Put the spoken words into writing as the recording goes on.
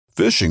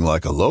Fishing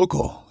like a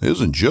local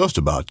isn't just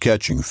about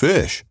catching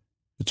fish.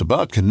 It's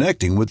about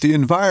connecting with the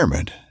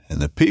environment and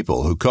the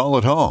people who call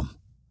it home.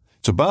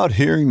 It's about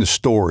hearing the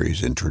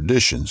stories and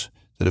traditions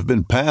that have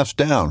been passed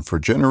down for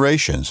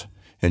generations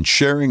and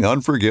sharing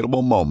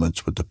unforgettable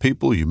moments with the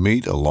people you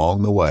meet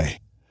along the way.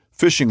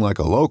 Fishing like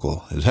a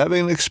local is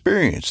having an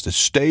experience that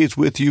stays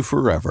with you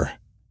forever.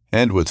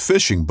 And with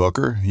Fishing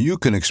Booker, you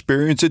can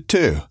experience it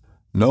too,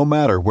 no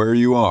matter where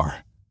you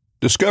are.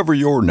 Discover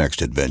your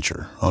next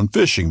adventure on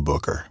Fishing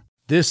Booker.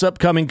 This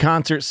upcoming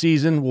concert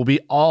season will be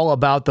all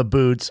about the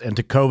boots, and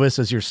Tecovas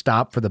is your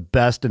stop for the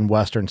best in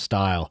Western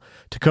style.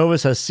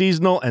 Tecovas has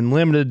seasonal and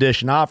limited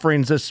edition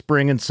offerings this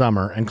spring and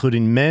summer,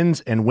 including men's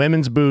and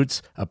women's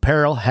boots,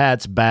 apparel,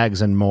 hats,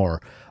 bags, and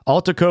more.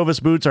 All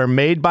Tecovas boots are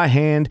made by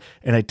hand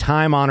in a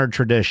time-honored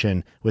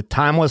tradition with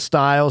timeless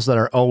styles that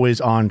are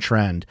always on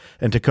trend.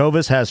 And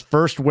Tecovas has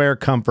first wear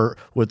comfort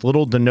with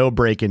little to no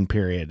break-in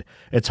period.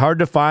 It's hard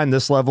to find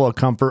this level of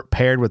comfort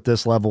paired with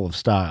this level of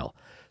style.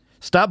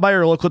 Stop by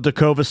your local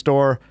Tecovas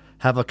store,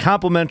 have a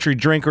complimentary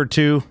drink or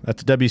two,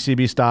 that's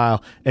WCB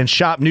style, and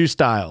shop new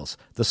styles.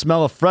 The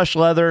smell of fresh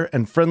leather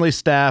and friendly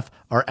staff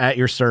are at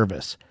your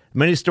service.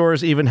 Many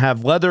stores even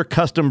have leather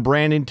custom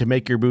branding to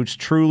make your boots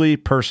truly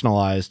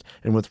personalized.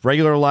 And with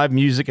regular live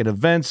music and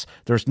events,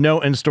 there's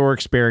no in-store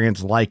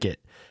experience like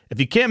it.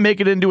 If you can't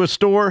make it into a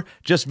store,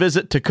 just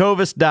visit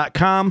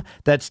tecovas.com.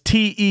 That's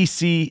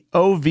TECOVAS.com.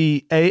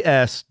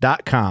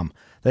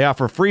 They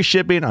offer free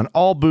shipping on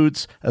all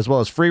boots, as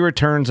well as free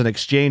returns and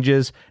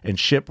exchanges, and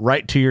ship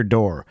right to your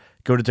door.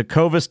 Go to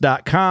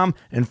tecovas.com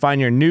and find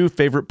your new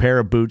favorite pair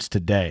of boots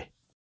today.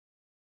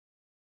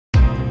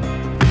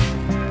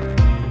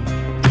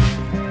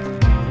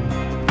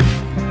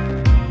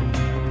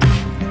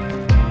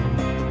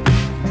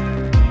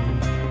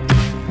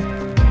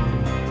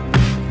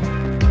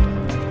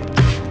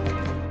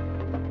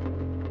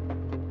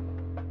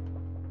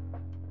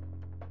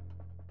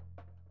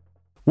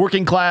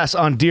 Working Class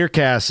on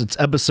Deercast. It's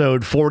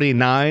episode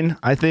 49,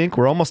 I think.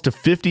 We're almost to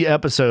 50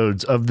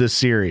 episodes of this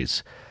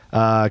series.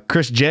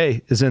 Chris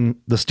J is in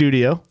the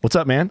studio. What's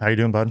up, man? How you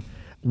doing, bud?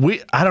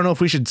 I don't know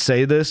if we should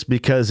say this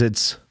because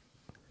it's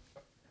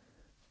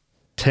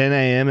 10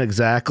 a.m.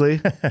 exactly,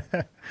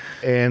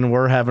 and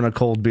we're having a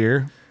cold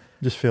beer.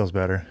 Just feels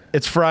better.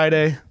 It's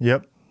Friday.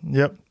 Yep.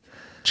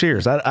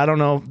 Cheers. I don't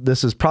know.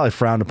 This is probably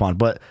frowned upon,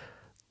 but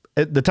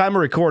at the time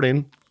of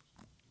recording,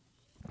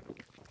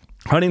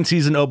 hunting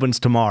season opens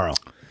tomorrow.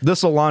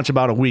 This will launch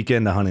about a week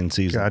into hunting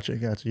season.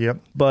 Gotcha. Yep.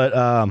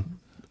 But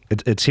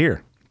it's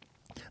here.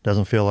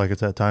 Doesn't feel like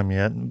it's that time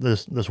yet.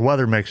 This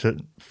weather makes it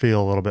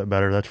feel a little bit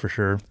better, that's for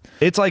sure.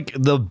 It's like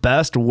the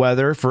best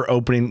weather for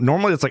opening.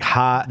 Normally it's like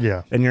hot,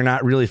 yeah, and you're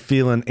not really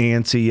feeling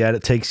antsy yet.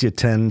 It takes you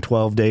 10,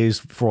 12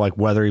 days before like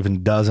weather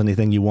even does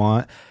anything you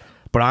want.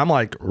 But I'm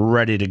like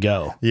ready to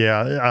go.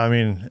 Yeah, I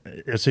mean,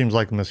 it seems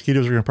like the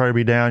mosquitoes are going to probably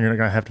be down. You're not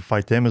going to have to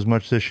fight them as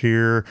much this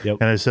year. Yep.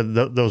 And I said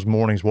those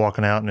mornings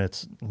walking out and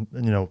it's,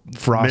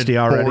 frosty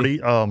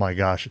already. Oh my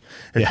gosh.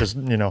 It's just,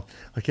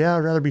 like, yeah,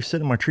 I'd rather be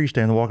sitting in my tree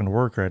stand than walking to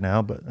work right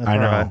now. But that's I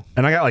know. all right.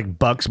 And I got like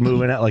bucks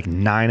moving at like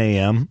 9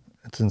 a.m.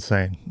 It's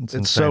insane.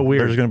 It's so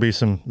weird. There's going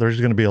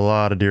to be a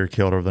lot of deer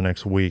killed over the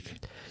next week.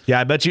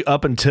 Yeah, I bet you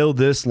up until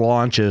this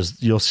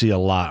launches, you'll see a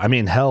lot. I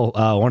mean, hell,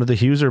 one of the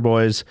Huser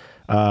boys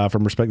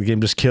from Respect the Game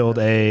just killed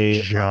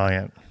a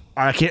giant.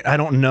 I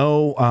don't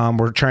know.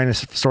 We're trying to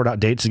sort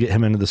out dates to get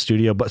him into the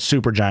studio, but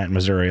super giant in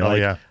Missouri. Oh,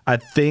 yeah. I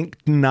think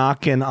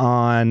knocking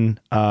on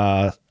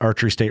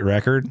archery state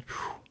record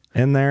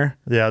in there.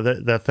 Yeah,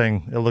 that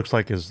thing, it looks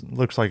like his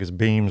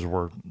beams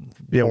were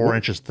 4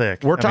 inches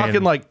thick. We're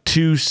talking like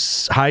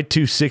high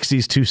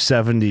 260s,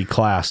 270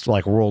 class,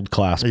 like world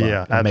class.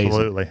 Yeah,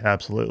 amazing.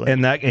 Absolutely.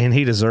 And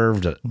he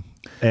deserved it.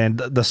 And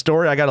the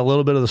story, I got a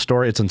little bit of the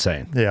story. It's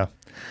insane. Yeah.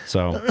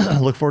 So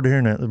look forward to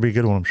hearing it. It'll be a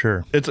good one, I'm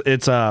sure.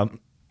 It's I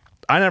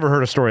never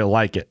heard a story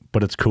like it,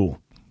 but it's cool.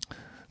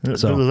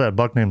 So, was that a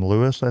buck named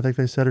Lewis, I think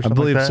they said, or something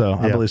like that?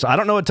 I believe so. I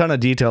don't know a ton of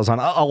details on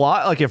a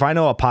lot. Like if I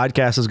know a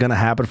podcast is going to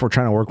happen, if we're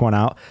trying to work one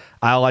out,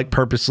 I like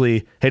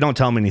purposely, hey, don't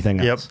tell me anything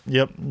else.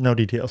 Yep. No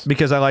details.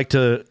 Because I like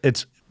to,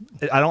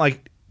 I don't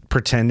like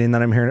pretending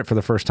that I'm hearing it for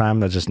the first time.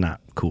 That's just not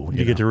cool.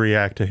 You get to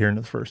react to hearing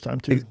it the first time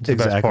too. It's the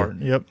best part.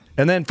 Yep.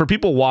 And then for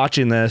people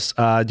watching this,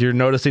 you're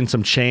noticing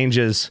some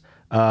changes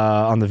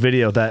on the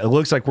video that it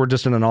looks like we're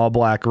just in an all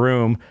black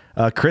room.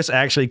 Chris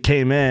actually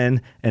came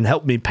in and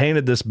helped me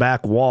painted this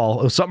back wall.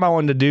 It was something I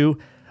wanted to do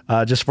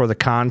just for the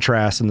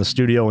contrast in the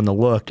studio and the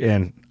look.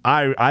 And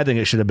I think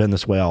it should have been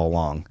this way all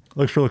along.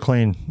 Looks really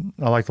clean.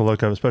 I like the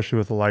look of it, especially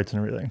with the lights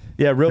and everything.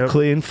 Yeah, real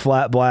clean,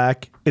 flat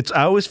black.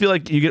 I always feel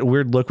like you get a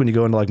weird look when you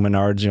go into like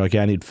Menards and you're like,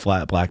 yeah, I need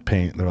flat black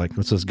paint. They're like,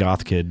 what's this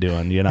goth kid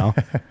doing,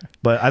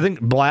 But I think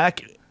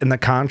black and the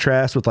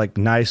contrast with like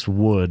nice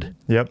wood.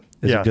 Yep.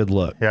 Is a good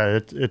look. Yeah,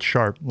 it's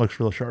sharp. Looks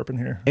real sharp in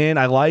here. And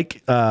I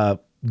like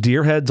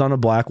deer heads on a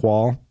black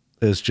wall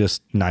is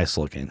just nice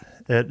looking.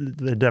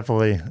 It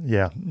definitely,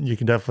 you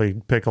can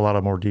definitely pick a lot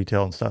of more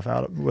detail and stuff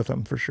out with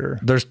them for sure.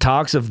 There's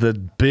talks of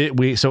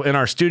so in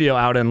our studio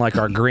out in like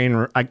our green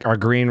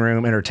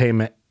room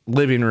entertainment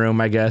living room,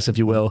 I guess, if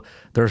you will,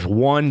 there's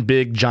one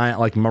big giant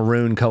like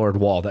maroon colored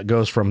wall that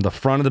goes from the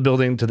front of the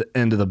building to the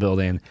end of the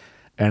building.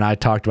 And I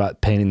talked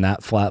about painting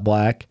that flat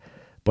black,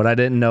 but I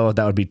didn't know if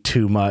that would be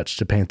too much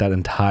to paint that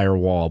entire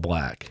wall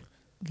black.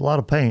 A lot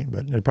of paint,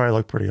 but it'd probably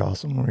look pretty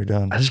awesome when you're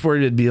done. I just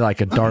worried it'd be like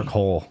a dark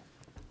hole.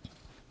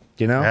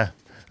 You know? Yeah.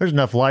 There's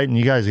enough light, and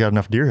you guys got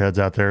enough deer heads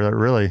out there that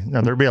really,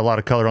 there'd be a lot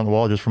of color on the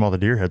wall just from all the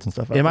deer heads and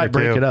stuff. It might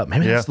break too. it up.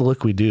 Maybe that's the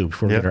look we do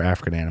before we get our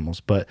African animals.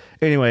 But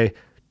anyway,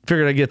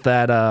 figured I'd get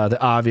that, the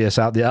obvious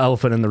out, the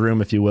elephant in the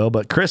room, if you will.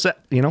 But Chris,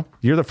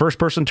 you're the first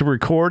person to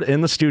record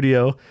in the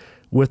studio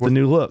with the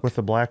new look. With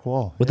the black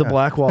wall. With the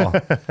black wall.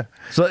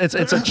 So it's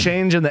a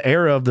change in the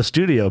era of the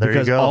studio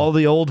because all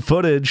the old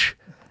footage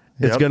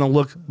is going to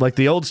look like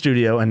the old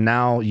studio, and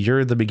now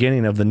you're the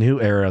beginning of the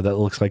new era that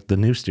looks like the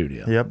new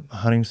studio. Yep.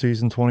 Hunting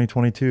season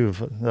 2022.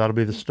 That'll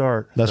be the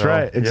start. That's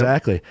right.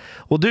 Exactly.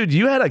 Well, dude,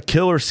 you had a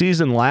killer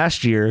season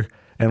last year,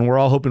 and we're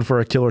all hoping for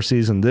a killer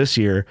season this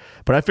year.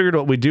 But I figured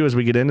what we do as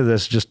we get into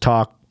this, just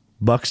talk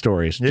buck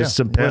stories, just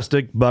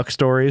simplistic buck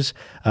stories.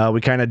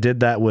 We kind of did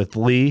that with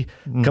Lee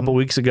a couple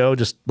weeks ago,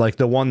 just like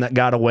the one that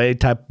got away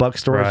type buck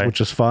stories, which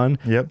is fun.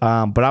 Yep.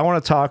 But I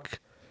want to talk.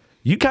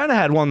 You kind of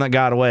had one that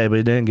got away, but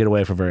it didn't get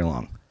away for very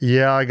long.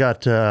 Yeah, I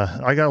got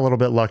a little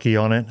bit lucky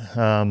on it.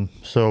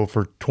 So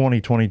for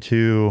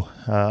 2022,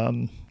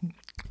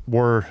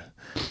 we're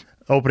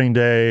opening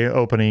day,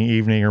 opening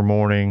evening or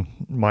morning.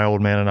 My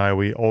old man and I,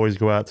 we always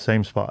go out the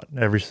same spot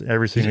every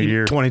single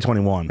year.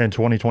 2021. In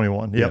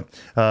 2021, yep.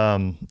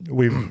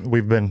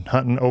 We've been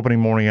hunting opening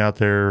morning out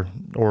there,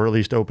 or at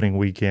least opening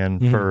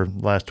weekend for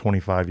the last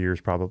 25 years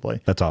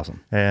probably. That's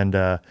awesome. And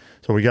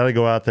so we got to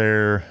go out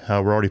there.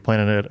 We're already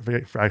planning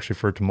it actually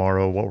for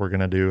tomorrow, what we're going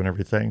to do and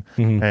everything.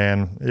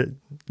 And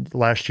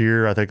last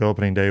year, I think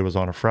opening day was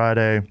on a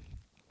Friday.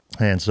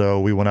 And so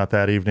we went out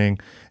that evening,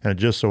 and it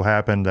just so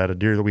happened that a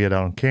deer that we had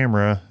on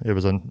camera, it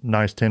was a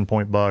nice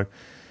 10-point buck.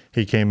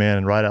 He came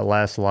in right at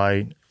last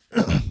light,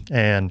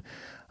 and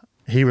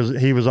he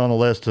was on the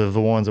list of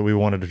the ones that we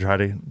wanted to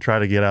try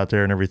to get out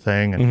there and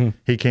everything. And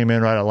he came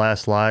in right at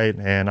last light,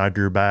 and I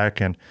drew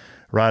back, and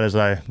right as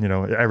I,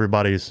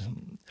 everybody's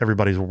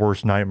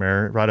worst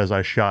nightmare, right as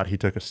I shot, he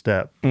took a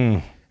step,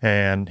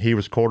 and he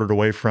was quartered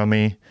away from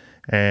me.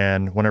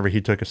 And whenever he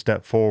took a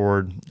step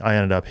forward, I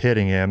ended up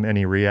hitting him, and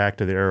he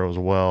reacted to the arrow as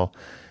well.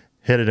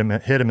 Hit him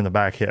in the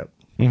back hip.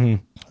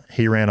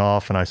 He ran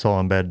off, and I saw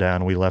him bed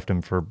down. We left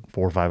him for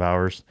 4 or 5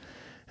 hours,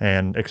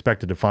 and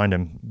expected to find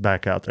him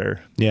back out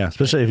there. Yeah,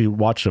 especially if you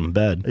watched him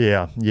bed.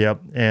 Yeah, yep.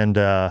 And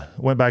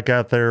went back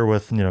out there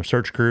with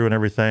search crew and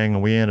everything,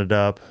 and we ended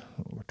up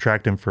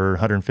tracked him for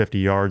 150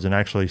 yards, and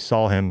actually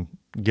saw him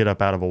get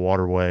up out of a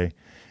waterway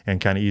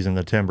and kind of ease in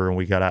the timber, and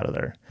we got out of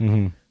there.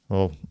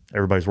 Well,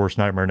 everybody's worst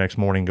nightmare, next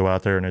morning, go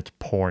out there and it's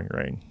pouring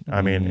rain.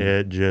 I mean,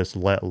 it just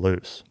let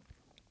loose.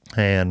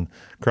 And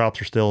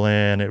crops are still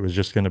in. It was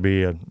just going to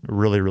be a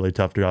really, really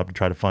tough job to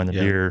try to find the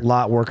deer. A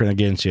lot working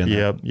against you in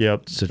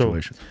that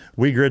situation. So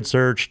we grid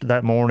searched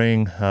that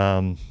morning.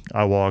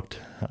 I walked,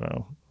 I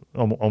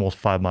don't know, almost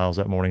 5 miles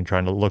that morning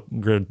trying to look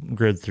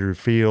grid through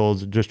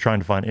fields, just trying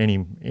to find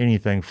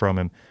anything from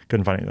him.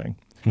 Couldn't find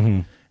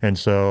anything. And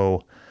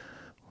so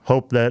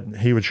hoped that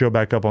he would show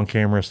back up on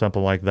camera,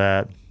 something like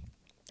that.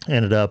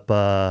 Ended up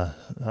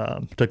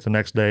took the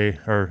next day,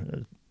 or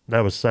that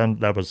was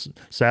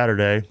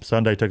Saturday.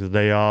 Sunday took the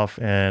day off,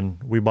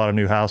 and we bought a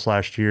new house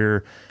last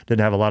year.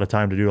 Didn't have a lot of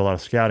time to do a lot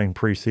of scouting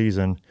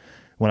preseason.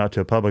 Went out to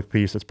a public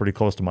piece that's pretty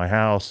close to my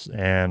house,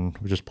 and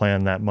we just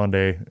planned that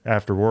Monday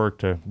after work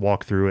to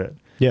walk through it.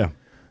 Yeah.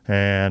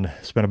 And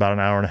spent about an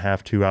hour and a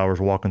half, 2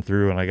 hours walking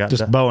through, and I got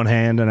just bow in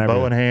hand and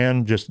everything. Bow in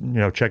hand, just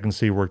checking to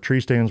see where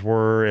tree stands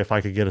were, if I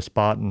could get a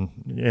spot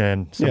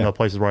in some of the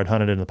places where I'd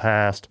hunted in the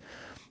past.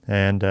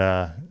 And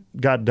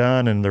got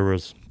done, and there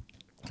was,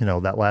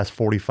 that last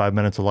 45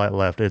 minutes of light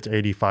left. It's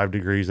 85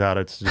 degrees out.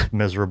 It's just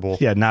miserable.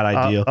 Yeah, not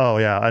ideal. Oh,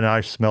 yeah. And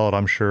I smell it,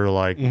 I'm sure,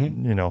 like,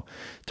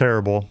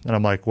 terrible. And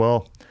I'm like,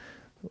 well,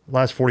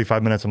 last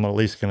 45 minutes, I'm at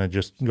least going to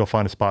just go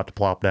find a spot to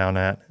plop down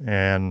at.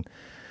 And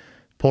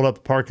pulled up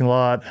the parking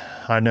lot.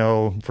 I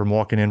know from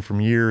walking in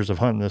from years of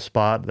hunting this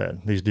spot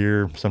that these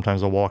deer,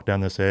 sometimes they'll walk down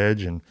this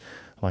edge, and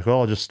I'm like,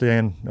 well, I'll just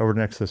stand over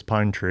next to this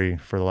pine tree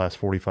for the last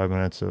 45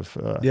 minutes of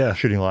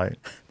shooting light.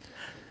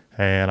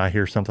 And I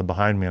hear something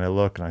behind me, and I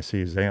look, and I see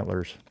his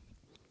antlers.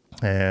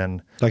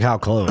 And like, how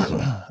close?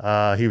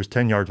 He was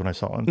 10 yards when I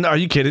saw him. No, are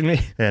you kidding me?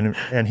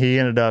 And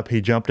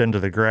he jumped into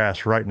the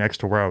grass right next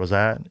to where I was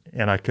at,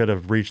 and I could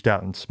have reached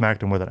out and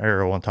smacked him with an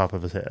arrow on top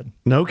of his head.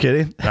 No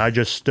kidding. And I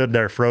just stood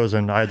there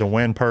frozen. I had the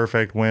wind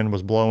perfect. Wind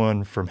was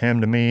blowing from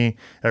him to me,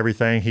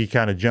 everything. He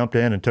kind of jumped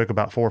in and took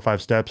about 4 or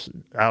 5 steps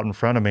out in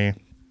front of me.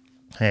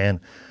 And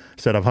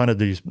said, I've hunted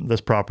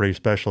this property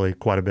especially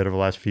quite a bit over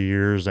the last few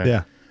years.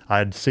 And I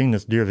had seen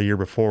this deer the year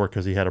before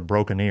because he had a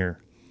broken ear,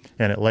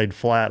 and it laid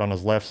flat on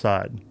his left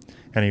side.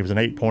 And he was an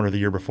 8-pointer the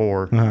year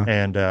before.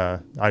 And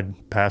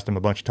I'd passed him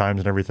a bunch of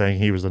times and everything.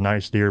 He was a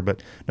nice deer,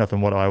 but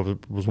nothing what I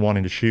was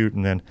wanting to shoot.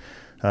 And then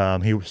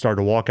he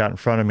started to walk out in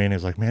front of me, and he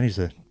was like, "Man, he's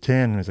a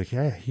 10." And he's like,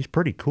 "Yeah, he's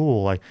pretty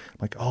cool." I'm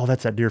like, "Oh,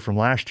 that's that deer from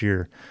last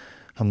year."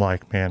 I'm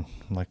like, "Man,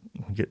 we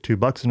get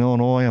 $2 in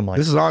Illinois." I'm like,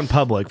 This is on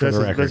public for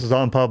the record. This is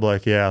on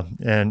public, yeah.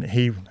 And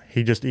he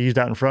just eased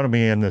out in front of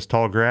me in this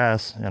tall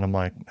grass, and I'm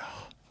like,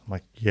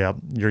 "Yeah,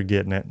 you're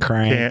getting it.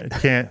 Crank.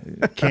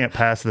 Can't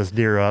pass this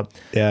deer up."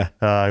 Yeah.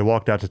 I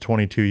walked out to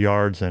 22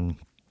 yards, and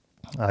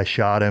I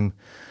shot him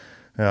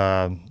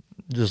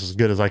just as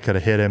good as I could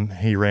have hit him.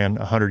 He ran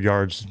 100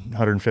 yards,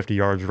 150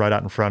 yards right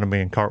out in front of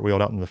me and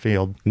cartwheeled out in the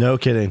field. No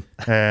kidding.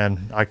 And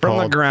I From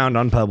called the ground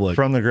on public.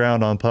 from the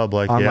ground on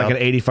public. on yeah. like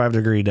an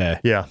 85-degree day.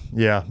 Yeah.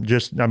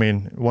 Just, I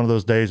mean, one of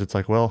those days it's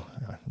like, well,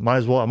 might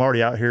as well, I'm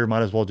already out here.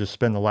 Might as well just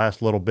spend the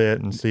last little bit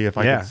and see if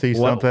I can see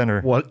something.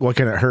 Or what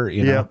can it hurt,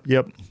 you know?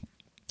 Yep.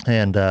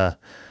 And so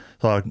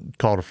I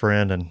called a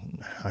friend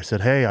and I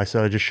said, "Hey," I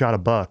just shot a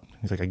buck.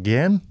 He's like,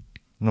 "Again?"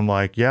 And I'm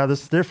like, "Yeah,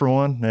 this is a different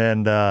one."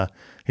 And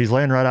he's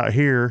laying right out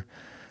here.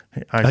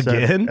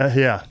 Again?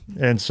 Yeah.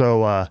 And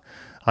so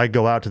I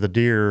go out to the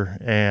deer,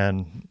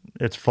 and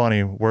it's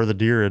funny where the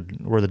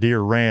deer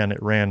ran.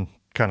 It ran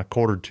kind of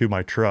quartered to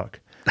my truck,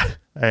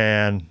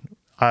 and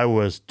I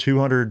was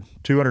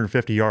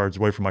 250 yards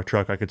away from my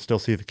truck. I could still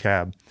see the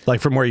cab. Like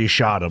from where you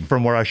shot him.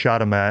 From where I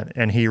shot him at,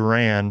 and he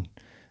ran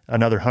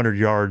another 100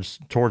 yards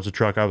towards the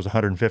truck. I was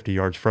 150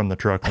 yards from the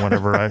truck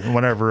whenever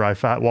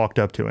I walked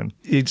up to him.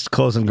 It's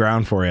closing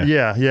ground for you.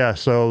 Yeah.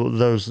 So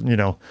those,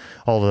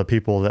 all the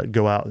people that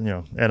go out,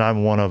 and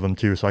I'm one of them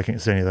too, so I can't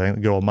say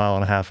anything, go a mile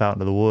and a half out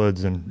into the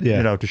woods and,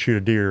 to shoot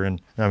a deer.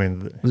 And I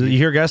mean, you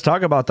hear guys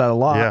talk about that a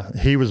lot.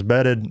 Yeah. He was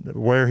bedded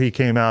where he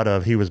came out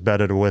of. He was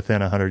bedded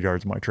within 100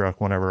 yards of my truck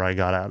whenever I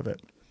got out of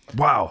it.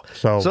 Wow.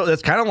 So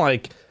it's kind of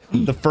like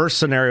the first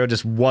scenario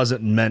just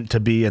wasn't meant to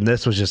be, and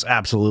this was just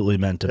absolutely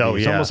meant to be.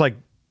 It's almost like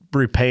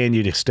repaying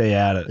you to stay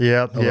at it.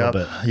 Yeah.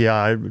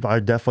 I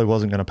definitely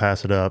wasn't going to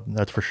pass it up.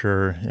 That's for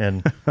sure.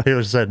 And like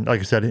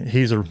I said,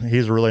 he's a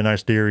really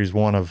nice deer. He's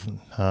one of,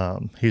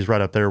 he's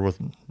right up there with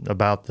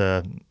about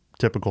the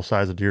typical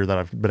size of deer that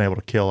I've been able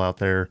to kill out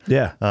there.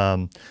 Yeah.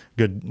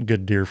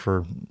 Good deer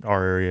for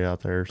our area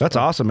out there. That's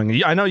awesome.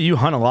 And I know you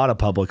hunt a lot of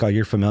public.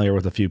 You're familiar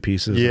with a few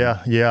pieces.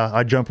 Yeah.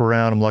 I jump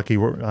around. I'm lucky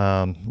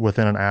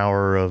within an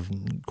hour of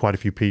quite a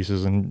few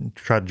pieces, and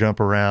try to jump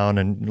around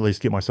and at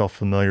least get myself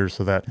familiar,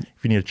 so that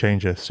if you need to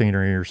change a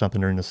scenery or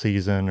something during the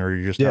season, or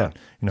you're just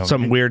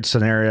some weird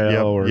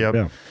scenario.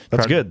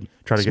 That's good.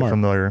 Try to get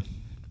familiar.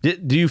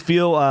 Do you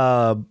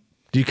feel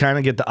do you kind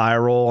of get the eye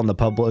roll on the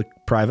public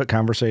private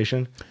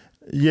conversation?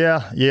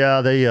 Yeah.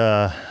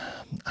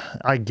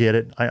 I get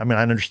it. I mean,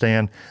 I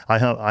understand. I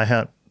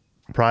hunt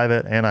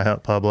private and I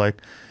hunt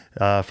public.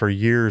 For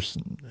years,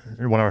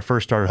 when I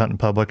first started hunting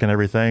public and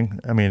everything,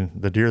 I mean,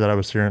 the deer that I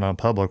was seeing on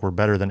public were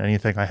better than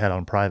anything I had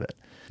on private.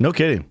 No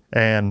kidding.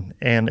 And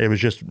it was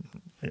just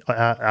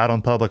out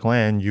on public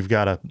land. You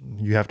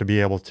have to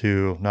be able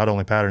to not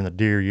only pattern the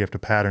deer, you have to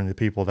pattern the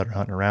people that are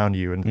hunting around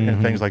you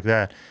and things like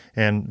that.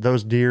 And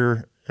those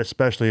deer,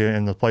 especially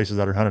in the places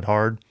that are hunted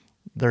hard,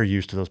 they're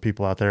used to those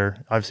people out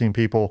there. I've seen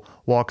people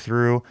walk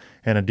through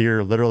and a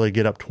deer literally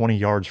get up 20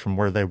 yards from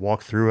where they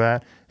walk through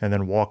at and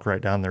then walk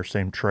right down their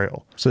same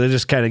trail. So they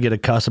just kind of get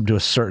accustomed to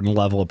a certain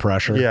level of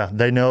pressure. Yeah,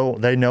 they know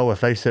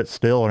if they sit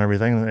still and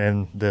everything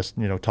in this,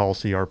 tall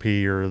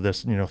CRP or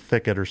this,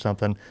 thicket or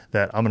something,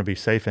 that I'm going to be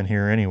safe in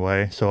here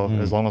anyway. So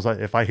as long as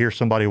if I hear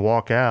somebody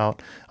walk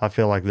out, I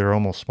feel like they're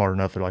almost smart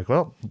enough. They're like,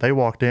 well, they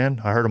walked in,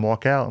 I heard them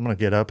walk out, I'm going to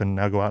get up and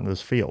now go out into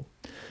this field.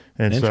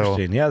 And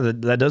interesting. Yeah,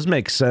 that does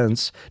make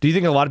sense. Do you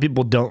think a lot of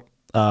people don't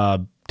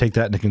take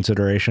that into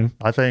consideration?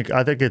 I think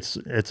it's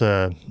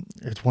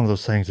one of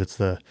those things. It's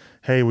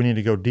hey, we need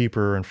to go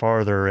deeper and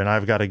farther, and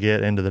I've got to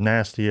get into the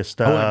nastiest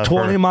stuff. I went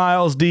 20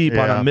 miles deep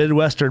on a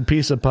Midwestern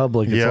piece of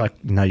public. It's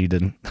like, no, you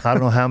didn't. I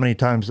don't know how many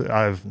times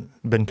I've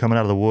been coming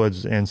out of the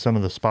woods, and some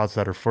of the spots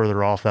that are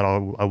further off that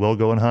I will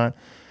go and hunt,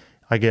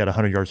 I get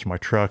 100 yards from my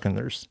truck, and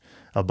there's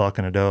a buck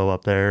and a doe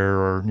up there,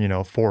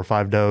 or 4 or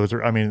 5 does,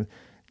 or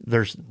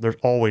there's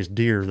always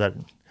deer that,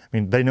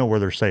 they know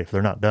where they're safe.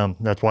 They're not dumb.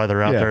 That's why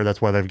they're out there.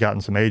 That's why they've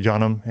gotten some age on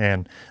them,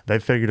 and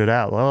they've figured it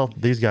out. Well,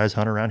 these guys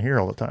hunt around here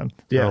all the time.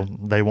 So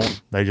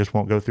they just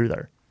won't go through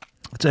there.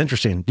 It's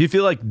interesting. Do you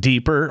feel like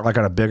deeper, like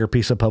on a bigger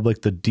piece of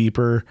public, the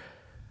deeper,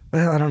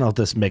 I don't know if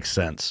this makes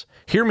sense.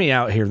 Hear me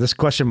out here. This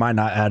question might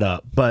not add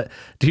up, but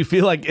do you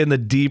feel like in the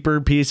deeper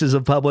pieces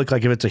of public,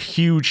 like if it's a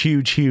huge,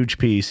 huge, huge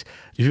piece,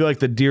 do you feel like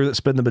the deer that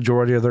spend the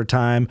majority of their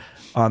time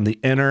on the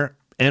inner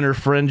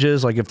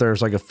fringes, like if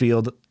there's like a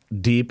field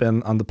deep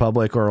on the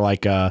public, or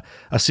like a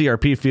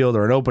CRP field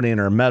or an opening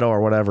or a meadow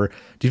or whatever,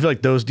 do you feel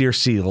like those deer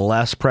see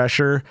less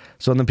pressure?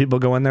 So when the people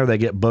go in there, they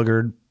get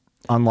boogered,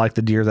 unlike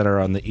the deer that are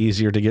on the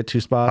easier to get to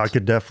spots? I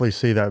could definitely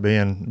see that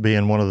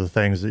being one of the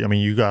things.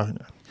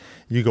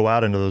 You you go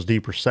out into those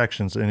deeper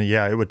sections, and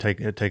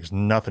it takes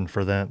nothing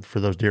for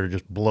those deer to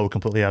just blow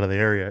completely out of the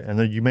area, and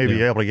then you may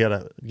be able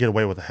to get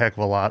away with a heck of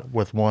a lot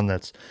with one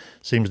that's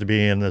seems to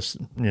be in this,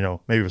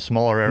 maybe a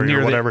smaller area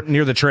or whatever,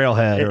 near the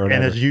trailhead or whatever.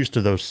 And is used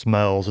to those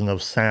smells and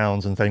those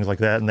sounds and things like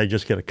that, and they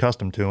just get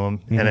accustomed to them,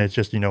 and it's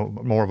just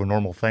more of a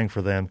normal thing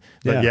for them.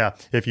 But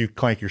if you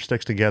clank your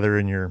sticks together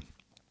and you're,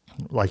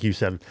 like you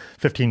said,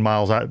 15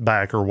 miles out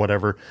back or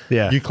whatever,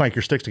 you clank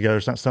your sticks together,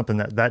 it's not something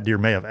that deer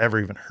may have ever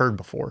even heard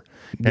before,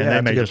 and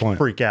they may just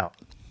freak out.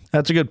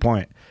 That's a good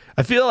point.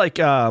 I feel like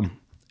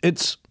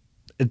it's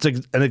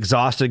an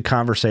exhausted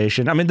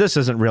conversation. I mean, this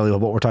isn't really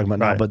what we're talking about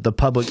now, but the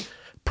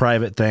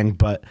public-private thing.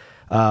 But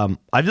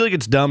I feel like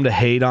it's dumb to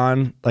hate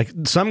on. Like,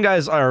 some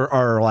guys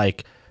are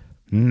like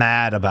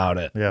mad about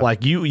it. Yeah.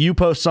 Like you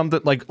post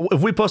something, like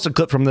if we post a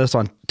clip from this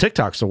on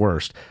TikTok's the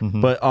worst,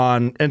 but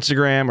on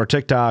Instagram or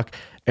TikTok,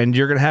 and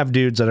you're going to have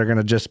dudes that are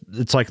going to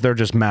it's like they're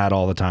just mad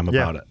all the time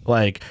about it.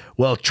 Like,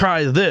 well,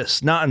 try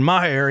this, not in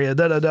my area,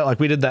 Like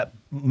we did that,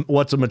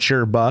 what's a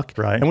mature buck?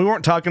 Right. And we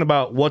weren't talking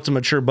about what's a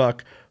mature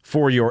buck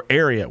for your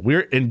area.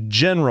 We're, in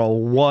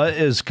general, what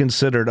is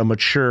considered a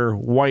mature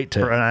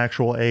whitetail. For an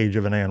actual age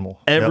of an animal.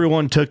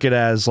 Everyone took it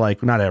as,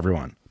 like, not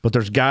everyone, but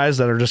there's guys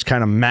that are just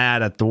kind of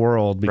mad at the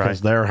world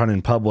because they're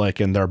hunting public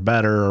and they're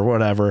better or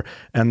whatever.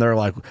 And they're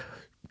like,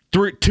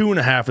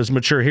 2.5 is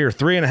mature here.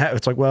 3.5.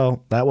 It's like,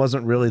 well, that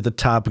wasn't really the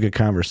topic of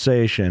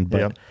conversation,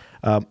 but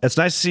it's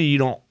nice to see you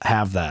don't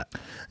have that.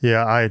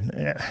 Yeah.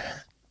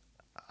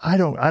 I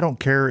don't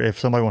care if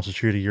somebody wants to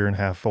shoot a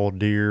 1.5 old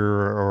deer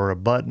or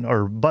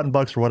button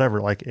bucks or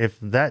whatever. Like, if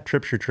that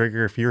trips your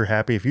trigger, if you're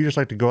happy, if you just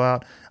like to go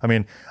out, I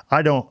mean,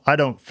 I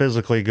don't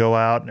physically go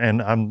out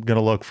and I'm going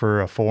to look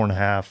for a 4.5,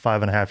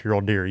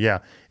 5.5-year-old deer. Yeah.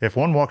 If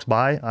one walks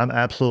by, I'm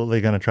absolutely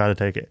going to try to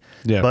take it.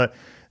 Yeah. But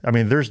I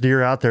mean, there's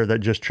deer out there that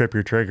just trip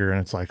your trigger, and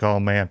it's like,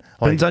 oh man,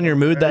 depends on your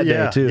mood that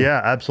day too.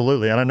 Yeah,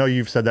 absolutely. And I know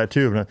you've said that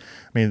too. But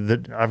I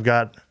mean, I've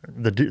got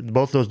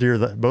both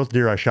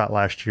deer I shot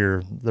last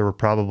year. There were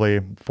probably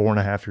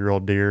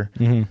 4.5-year-old deer.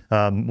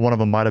 One of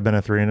them might have been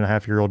a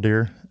 3.5-year-old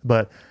deer,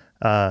 but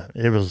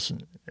it was.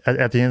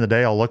 At the end of the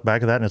day, I'll look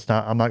back at that, and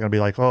I'm not going to be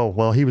like, oh,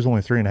 well, he was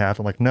only 3.5.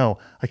 I'm like, no,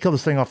 I killed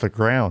this thing off the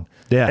ground.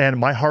 Yeah. And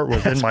my heart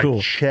was in my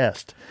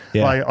chest.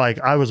 Yeah. Like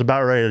I was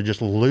about ready to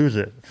just lose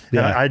it.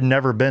 Yeah. And I'd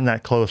never been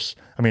that close.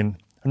 I mean,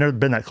 I've never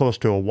been that close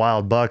to a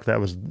wild buck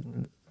that was,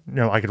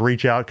 I could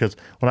reach out, because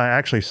when I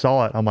actually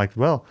saw it, I'm like,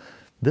 well,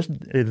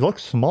 it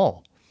looks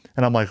small.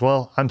 And I'm like,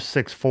 well, I'm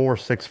 6'4",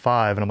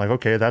 6'5", and I'm like,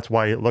 okay, that's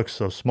why it looks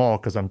so small,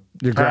 because I'm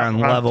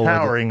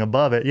towering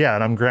above it. Yeah,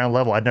 and I'm ground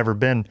level. I'd never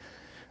been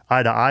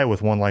eye to eye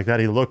with one like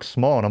that. He looks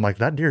small, and I'm like,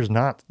 that deer's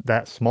not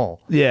that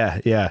small. Yeah.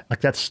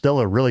 Like, that's still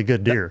a really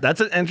good deer. That's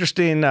an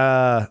interesting.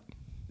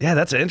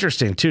 That's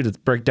interesting too, to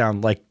break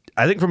down. Like,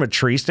 I think from a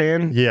tree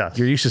stand, you're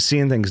used to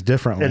seeing things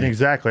differently. And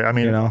exactly. I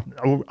mean,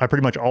 I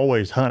pretty much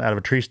always hunt out of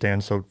a tree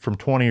stand. So from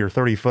 20 or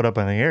 30 foot up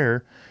in the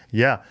air,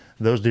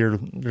 those deer,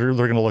 they're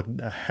going to look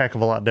a heck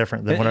of a lot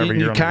different than whenever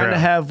you're on the ground. You kind of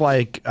have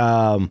like,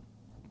 I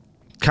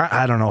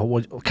don't know,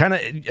 what kind of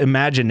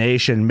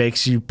imagination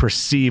makes you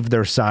perceive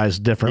their size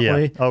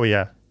differently. Yeah. Oh,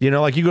 yeah.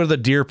 Like you go to the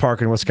deer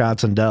park in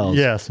Wisconsin Dells.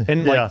 Yes.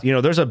 And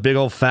there's a big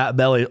old fat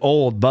bellied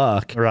old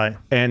buck. Right.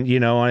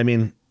 And, I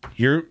mean,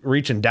 you're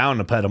reaching down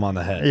to pet them on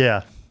the head.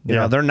 Yeah.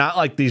 They're not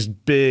like these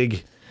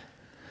big,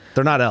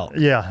 they're not elk.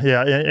 Yeah.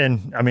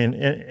 And I mean,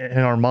 in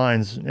our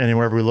minds, and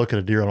whenever we look at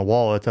a deer on a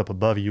wall, it's up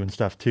above you and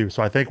stuff too.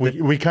 So I think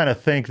we kind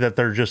of think that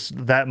they're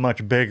just that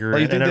much bigger.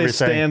 You think they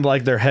stand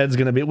like their head's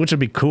going to be, which would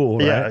be cool,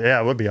 right?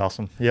 Yeah, it would be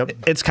awesome. Yep.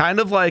 It's kind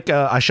of like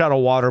I shot a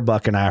water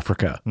buck in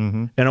Africa.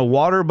 And a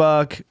water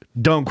buck,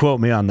 don't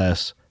quote me on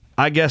this,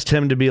 I guessed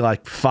him to be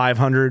like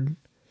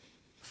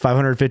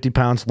 550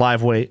 pounds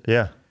live weight.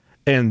 Yeah.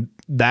 And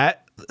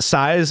that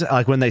size,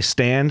 like when they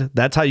stand,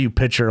 that's how you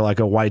picture like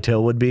a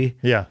whitetail would be.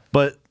 Yeah.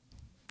 But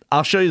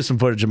I'll show you some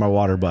footage of my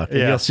water buck. And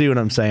you'll see what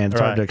I'm saying. It's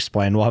hard to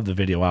explain. We'll have the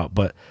video out.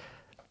 But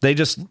they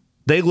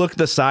look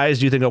the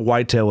size you think a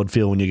whitetail would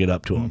feel when you get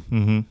up to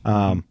them.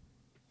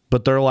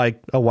 But they're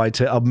like a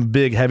whitetail, a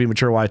big, heavy,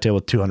 mature whitetail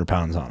with 200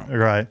 pounds on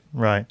them.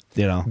 Right.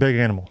 Big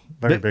animal.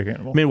 Very big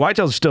animal. I mean,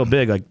 whitetails are still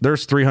big. Like,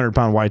 there's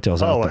 300-pound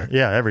whitetails out there.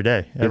 Yeah, every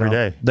day. Every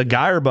day. The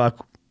Geyer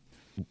buck,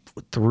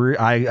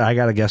 I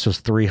got to guess,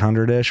 was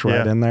 300-ish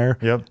in there.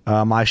 Yep.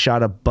 I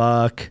shot a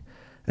buck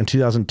in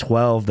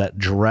 2012 that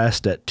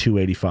dressed at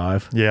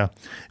 285. Yeah.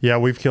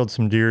 We've killed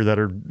some deer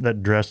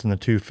that dressed in the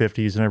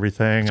 250s and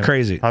everything. It's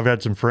crazy. I've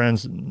got some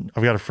friends.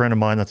 I've got a friend of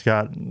mine that's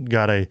got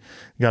a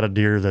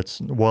deer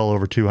that's well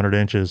over 200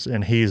 inches,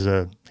 and he's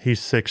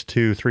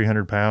 6'2",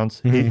 300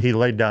 pounds. He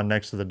laid down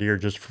next to the deer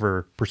just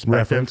for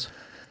perspective. Reference.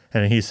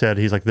 And he said,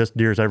 he's like, this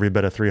deer's every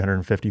bit of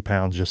 350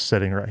 pounds just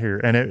sitting right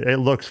here. And it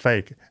looks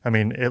fake. I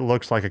mean, it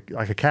looks like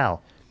a cow.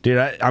 Dude,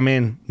 I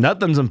mean,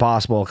 nothing's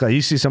impossible.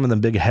 You see some of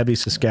them big, heavy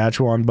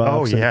Saskatchewan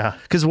bucks. Oh, yeah.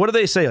 Because what do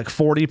they say? Like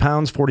 40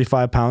 pounds,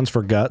 45 pounds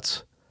for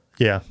guts?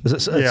 Yeah. Is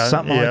it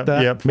something like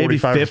that? Yep. Maybe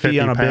 50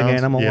 on a big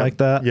animal like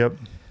that? Yep.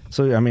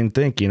 So, I mean,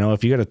 think,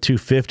 if you got a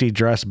 250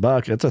 dress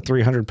buck, it's a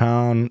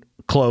 300-pound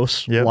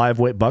close live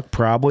weight buck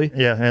probably.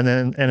 Yeah, and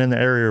in the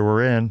area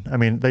we're in, I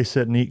mean, they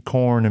sit and eat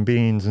corn and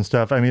beans and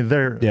stuff. I mean, they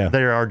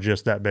are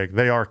just that big.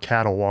 They are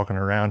cattle walking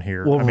around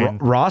here. Well, I mean,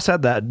 Ross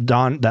had that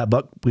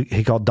buck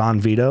he called Don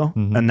Vito,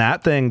 and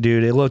that thing,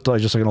 dude, it looked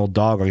like just like an old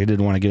dog. Like he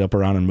didn't want to get up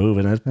around and move,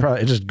 and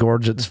it just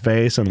gorged its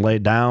face and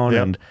laid down,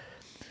 and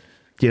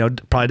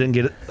probably didn't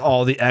get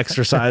all the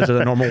exercise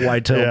that a normal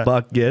whitetail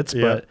buck gets,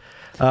 but.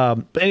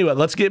 But anyway,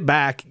 let's get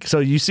back. So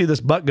you see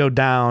this buck go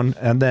down,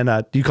 and then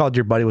you called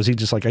your buddy. Was he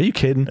just like, "Are you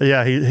kidding?"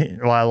 Yeah,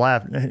 I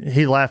laughed.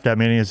 He laughed at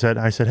me, and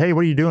I said, "Hey, what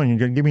are you doing? You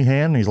gonna give me a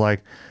hand?" And he's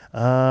like,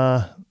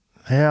 I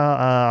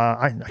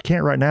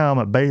can't right now.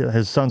 I'm at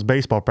his son's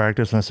baseball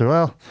practice." And I said,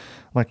 "Well,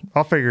 like,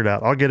 I'll figure it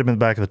out. I'll get him in the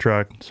back of the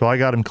truck." So I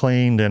got him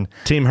cleaned, and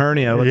Team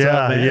Hernia. What's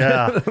up, man?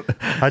 Yeah.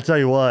 I tell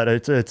you what,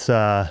 it's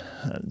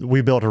we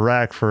built a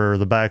rack for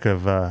the back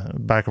of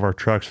our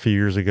trucks a few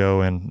years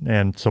ago,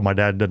 and so my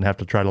dad didn't have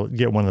to try to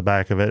get one in the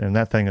back of it, and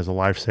that thing is a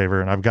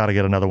lifesaver. And I've got to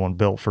get another one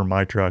built for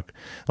my truck,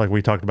 like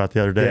we talked about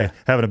the other day. Yeah.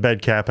 Having a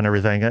bed cap and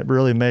everything, it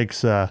really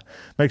makes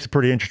it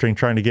pretty interesting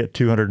trying to get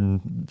 200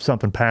 and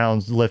something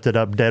pounds lifted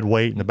up dead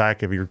weight in the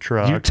back of your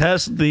truck. You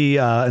test the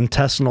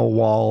intestinal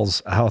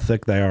walls, how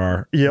thick they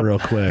are, real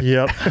quick.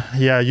 Yep.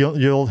 Yeah, you're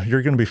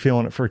going to be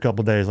feeling it for a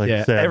couple of days, like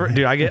you said.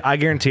 Dude, I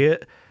guarantee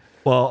it.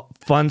 Well,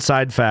 fun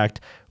side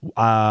fact,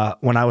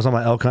 when I was on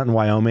my elk hunt in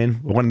Wyoming,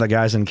 one of the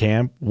guys in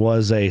camp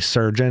was a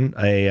surgeon.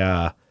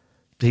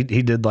 He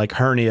did like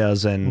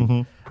hernias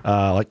and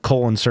like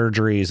colon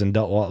surgeries and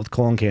dealt with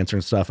colon cancer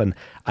and stuff. And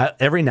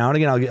every now and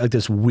again, I'll get like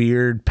this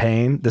weird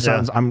pain. This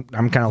sounds, I'm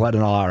kind of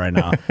letting it all out right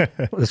now.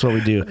 That's what we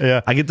do.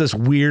 Yeah. I get this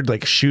weird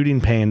like shooting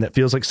pain that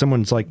feels like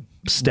someone's like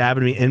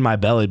stabbing me in my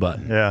belly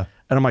button. Yeah.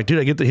 And I'm like, dude,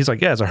 I get that. He's like,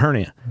 yeah, it's a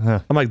hernia.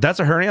 I'm like, that's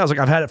a hernia? I was like,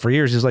 I've had it for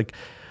years. He's like,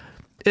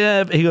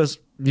 yeah. He goes,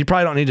 you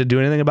probably don't need to do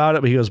anything about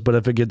it. But he goes, but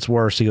if it gets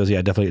worse, he goes,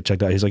 yeah, definitely get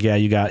checked out. He's like, yeah,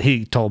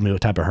 he told me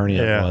what type of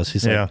hernia it was.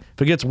 He's like,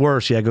 if it gets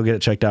worse, go get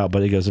it checked out.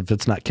 But he goes, if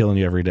it's not killing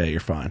you every day, you're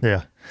fine.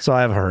 Yeah. So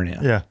I have a hernia.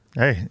 Yeah.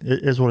 Hey,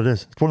 it is what it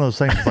is. It's one of those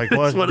things. It's like,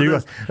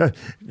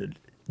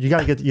 you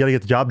got to get the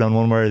job done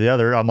one way or the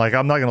other. I'm like,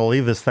 I'm not going to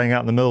leave this thing out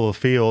in the middle of the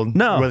field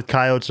with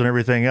coyotes and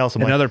everything else.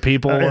 And like, other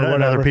people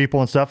and other people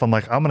and stuff. I'm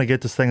like, I'm going to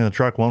get this thing in the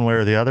truck one way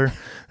or the other,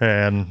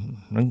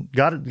 and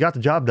got the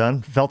job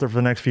done. Felt it for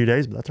the next few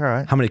days, but that's all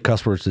right. How many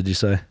cuss words did you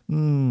say?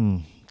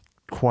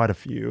 Quite a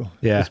few.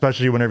 Yeah.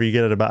 Especially whenever you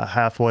get it about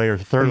halfway or a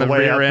third of the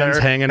way out there,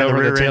 hanging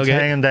over the tailgate,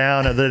 hanging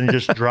down, and then you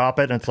just drop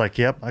it, and it's like,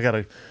 yep, I got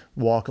to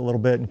walk a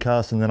little bit and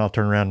cuss, and then I'll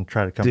turn around and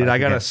try to come back. Dude, I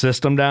got again. a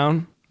system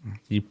down.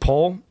 You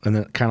pull, and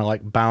then it kind of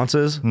like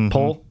bounces,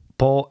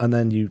 pull, and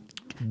then you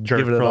jerk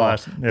give it a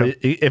last. Yep.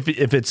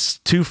 If it's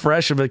too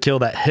fresh of a kill,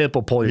 that hip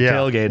will pull your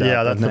tailgate up.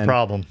 Yeah, that's the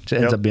problem. It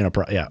ends up being a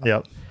problem. Yeah.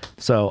 Yep.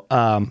 So,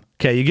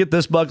 okay, you get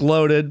this buck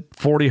loaded,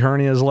 40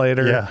 hernias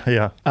later.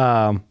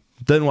 Yeah.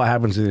 Then what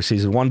happens in the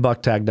season? One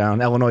buck tag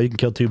down. Illinois, you can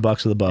kill 2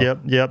 bucks with a bow.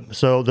 Yep.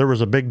 So there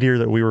was a big deer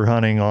that we were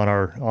hunting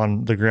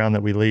on the ground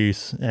that we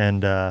lease,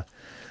 and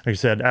like I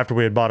said, after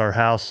we had bought our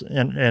house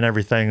and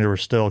everything, there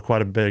was still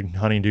quite a big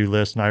honeydew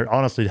list. And I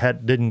honestly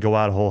didn't go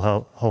out a whole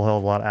hell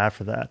of a lot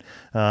after that.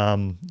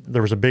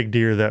 There was a big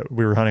deer that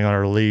we were hunting on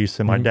our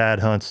lease, and my dad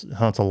hunts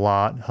it a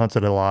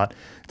lot.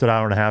 It's an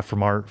hour and a half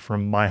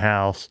from my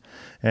house.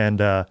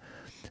 And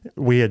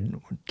we had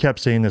kept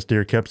seeing this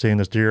deer.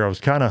 I was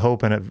kind of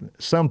hoping at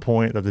some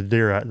point that the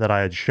deer that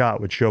I had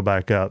shot would show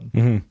back up.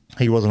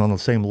 He wasn't on the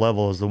same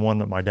level as the one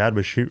that my dad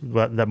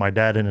that my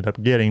dad ended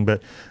up getting,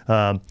 but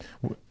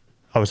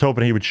I was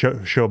hoping he would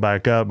show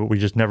back up, but we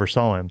just never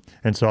saw him.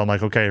 And so I'm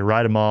like, okay,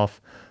 write him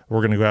off. We're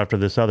going to go after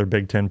this other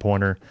big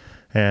 10-pointer.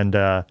 And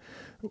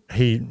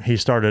he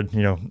started,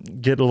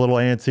 getting a little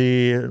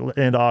antsy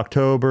into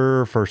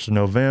October, 1st of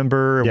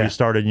November. And we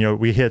started,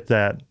 we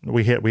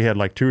had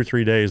like 2 or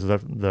 3 days,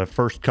 the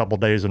first couple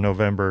days of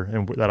November,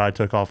 and that I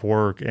took off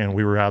work, and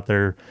we were out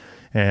there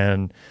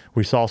and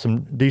we saw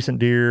some decent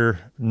deer,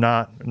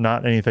 not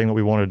anything that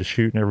we wanted to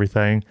shoot and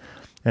everything.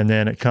 And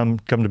then it come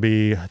to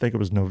be, I think it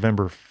was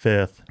November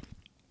 5th.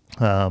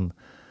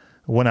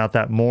 Went out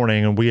that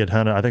morning, and we had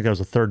hunted. I think that was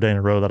the 3rd day in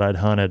a row that I'd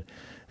hunted.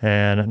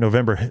 And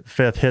November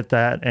 5th hit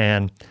that,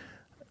 and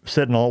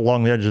sitting all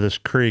along the edge of this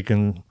creek,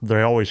 and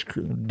deer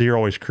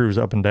always cruise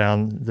up and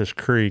down this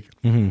creek.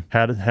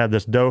 Had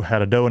a doe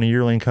and a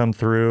yearling come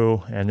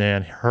through, and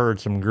then heard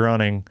some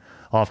grunting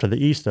off to the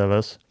east of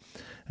us.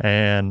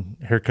 And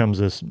here comes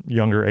this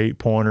younger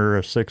 8-pointer,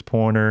 a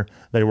 6-pointer.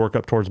 They work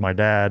up towards my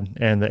dad,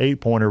 and the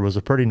 8-pointer was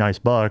a pretty nice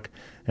buck.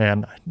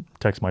 And I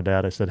text my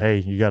dad. I said,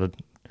 "Hey,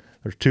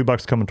 there's 2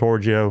 bucks coming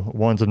towards you.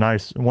 One's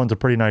a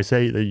pretty nice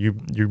 8 that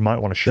you might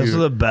want to shoot." Those are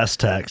the best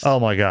texts. Oh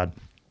my God!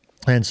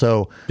 And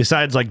so,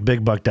 besides like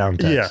big buck down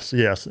text.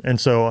 Yes. And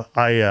so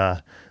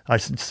I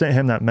sent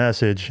him that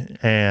message,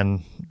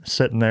 and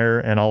sitting there,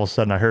 and all of a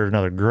sudden I heard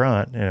another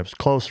grunt, and it was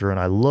closer, and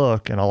I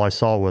look, and all I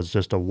saw was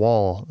just a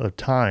wall of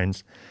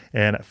tines.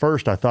 And at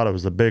first I thought it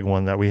was the big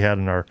one that we had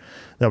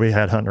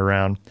hunting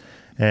around.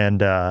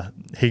 And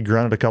he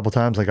grunted a couple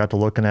times. I got to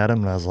looking at him,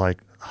 and I was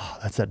like, oh,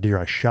 that's that deer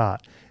I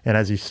shot. And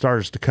as he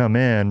starts to come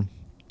in,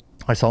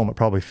 I saw him at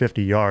probably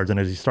 50 yards. And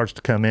as he starts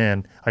to come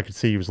in, I could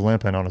see he was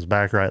limping on his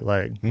back right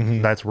leg.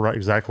 That's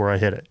exactly where I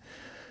hit it.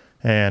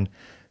 And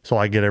so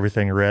I get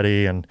everything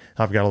ready, and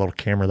I've got a little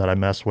camera that I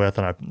mess with,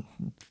 and I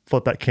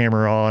flip that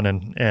camera on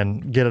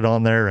and get it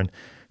on there. And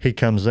he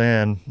comes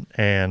in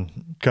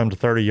and comes to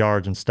 30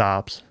 yards and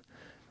stops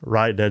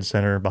right dead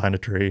center behind a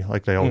tree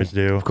like they always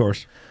do. Of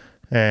course.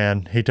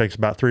 And he takes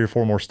about 3 or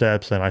 4 more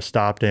steps, and I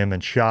stopped him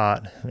and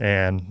shot,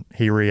 and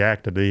he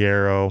reacted to the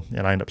arrow,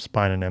 and I ended up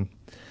spining him.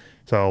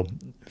 So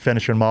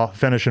finishing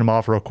him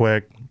off real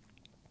quick.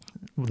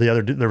 There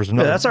was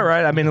another. Yeah, that's all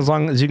right. I mean, as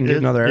long as you can get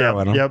another arrow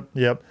in him.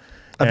 Yep.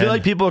 I feel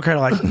like people are kind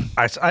of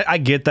like, I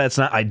get that it's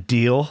not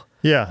ideal.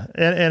 Yeah,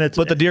 and it's,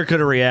 but the deer could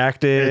have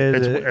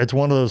reacted. It's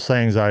one of those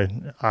things. I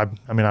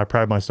mean, I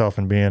pride myself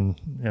in being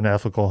an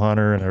ethical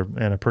hunter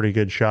and a pretty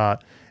good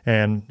shot,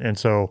 and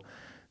so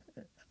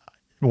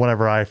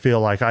whenever I feel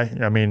like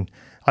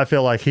I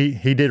feel like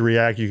he did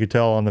react. You could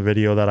tell on the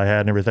video that I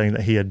had and everything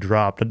that he had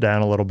dropped it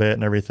down a little bit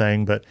and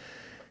everything, but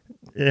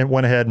it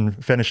went ahead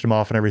and finished him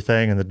off and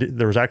everything. And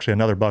there was actually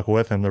another buck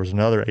with him. There was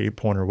another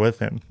 8-pointer with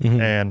him,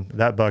 and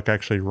that buck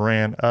actually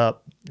ran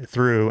up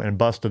through and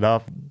busted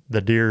up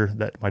the deer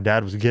that my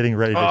dad was getting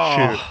ready to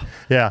shoot.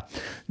 Yeah,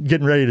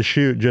 getting ready to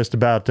shoot just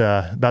about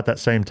that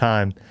same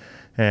time.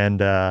 And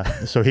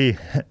so he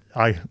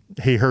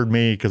heard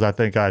me, because I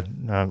think I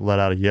let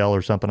out a yell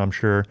or something, I'm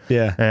sure.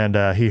 Yeah.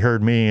 And he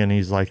heard me, and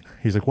he's like,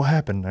 "What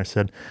happened?" And I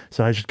said,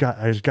 I just got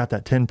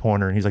that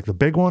 10-pointer. And he's like, "The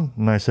big one?"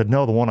 And I said,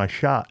 "No, the one I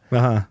shot."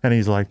 And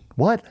he's like,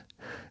 "What?"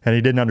 And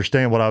he didn't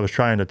understand what I was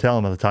trying to tell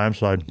him at the time.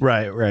 So I,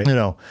 right. you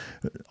know,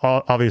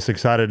 obviously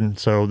excited. And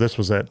so this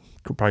was at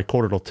probably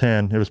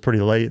 9:45. It was pretty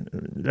late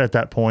at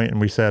that point.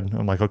 And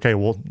I'm like, okay,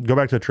 we'll go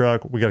back to the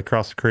truck. We got to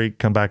cross the creek,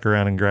 come back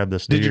around and grab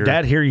this deer. Did your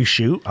dad hear you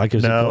shoot?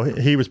 No,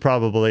 he was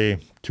probably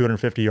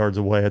 250 yards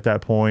away at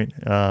that point.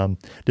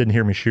 Didn't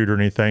hear me shoot or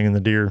anything. And the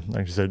deer,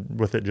 like I said,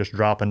 with it just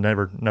dropping,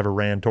 never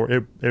ran toward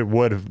it. It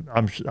would have,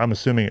 I'm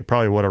assuming it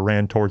probably would have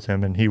ran towards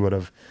him, and he would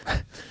have.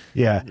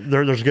 Yeah.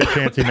 There's a good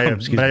chance he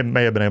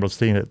may have been able to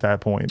see it at that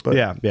point. But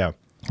yeah.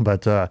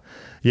 But I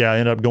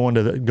ended up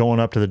going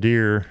up to the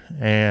deer,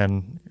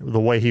 and the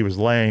way he was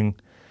laying,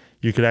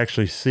 you could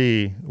actually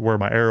see where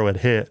my arrow had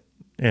hit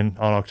on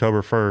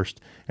October 1st,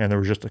 and there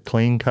was just a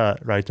clean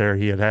cut right there.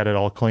 He had it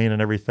all clean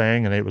and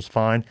everything, and it was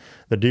fine.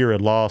 The deer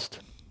had lost,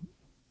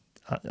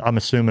 I'm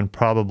assuming,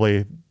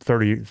 probably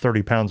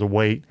 30 pounds of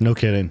weight. No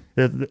kidding.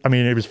 It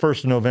was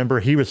 1st of November.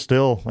 He was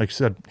still, like I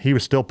said,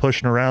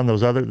 pushing around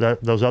those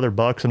other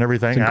bucks and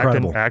everything,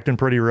 acting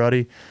pretty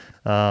ruddy.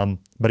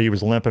 But he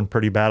was limping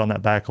pretty bad on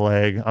that back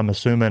leg. I'm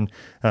assuming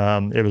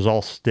it was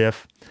all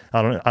stiff.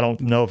 I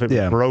don't know if it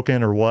was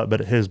broken or what, but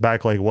his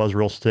back leg was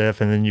real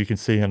stiff, and then you can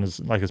see on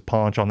his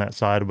paunch on that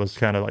side was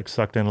kind of like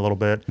sucked in a little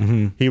bit.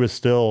 He was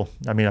still,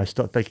 I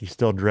still think he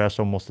still dressed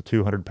almost to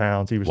 200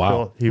 pounds. He was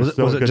still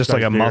was it just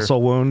like a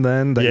muscle wound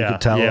then that you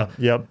could tell?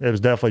 Yep. It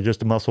was definitely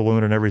just a muscle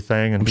wound and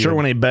everything. And I'm sure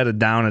when he bedded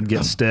down, it'd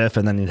get stiff,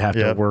 and then you'd have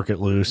to work it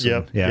loose.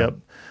 Yep.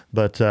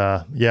 But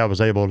I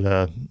was able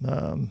to.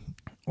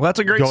 Well, that's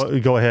a great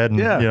go ahead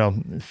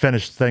and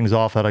finish things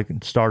off that I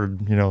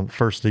started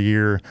first of the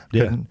year.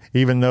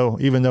 Even though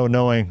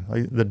knowing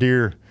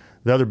the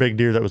other big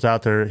deer that was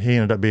out there, he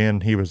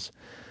was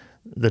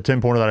the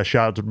 10-pointer that I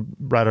shot was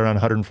right around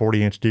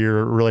 140-inch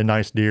deer, really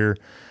nice deer.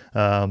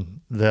 The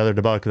other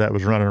buck that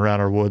was running around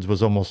our woods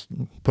was almost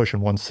pushing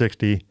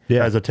 160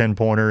 as a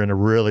 10-pointer, and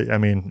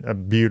a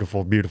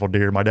beautiful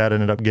deer. My dad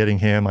ended up getting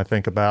him, I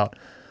think, about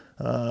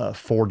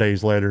 4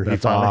 days later.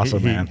 That's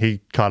awesome, man. He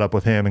caught up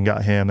with him and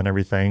got him and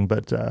everything.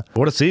 But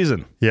what a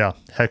season! Yeah,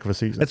 heck of a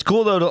season. It's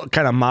cool though to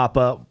kind of mop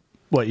up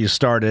what you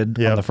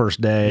started on the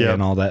first day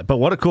and all that. But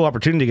what a cool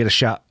opportunity to get a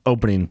shot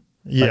opening.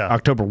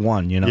 October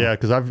 1. Yeah,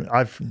 because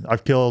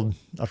I've killed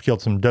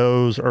some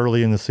does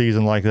early in the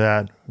season like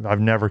that.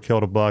 I've never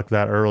killed a buck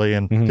that early,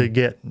 and to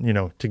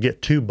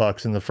get 2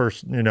 bucks in the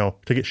first, to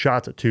get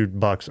shots at 2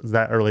 bucks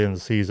that early in the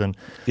season.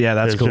 Yeah,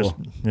 that's cool. Just,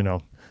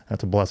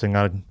 that's a blessing.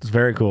 It's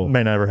very cool.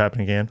 May never happen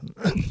again.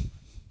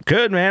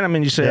 Good,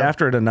 man. You say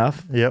after it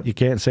enough. Yep. You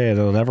can't say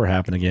it'll never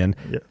happen again.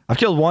 Yep. I've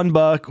killed 1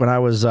 buck when I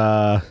was,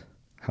 how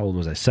old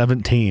was I?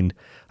 17.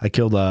 I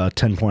killed a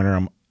 10-pointer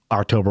on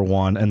October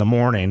 1 in the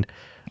morning.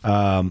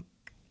 Not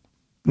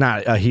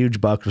a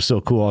huge buck, was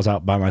still cool. I was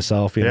out by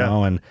myself, you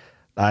know, and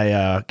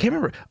I can't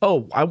remember.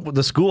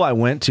 The school I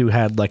went to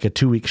had like a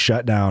 2-week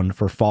shutdown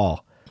for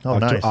fall.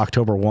 Nice.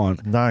 October 1.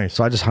 Nice.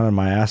 So I just hunted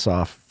my ass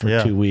off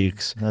for 2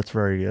 weeks. That's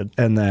very good.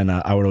 And then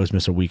I would always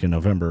miss a week in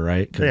November,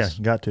 right? Yeah,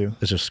 got to.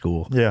 It's just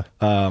school. Yeah.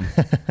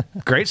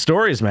 Great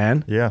stories,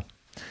 man. Yeah.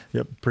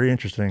 Yep. Pretty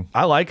interesting.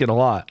 I like it a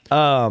lot.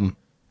 Yeah,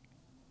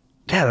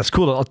 that's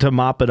cool to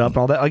mop it up and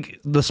all that. Like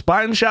the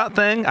spine shot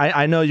thing,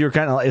 I know you're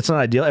kind of, it's not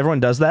ideal. Everyone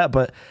does that,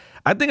 but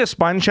I think a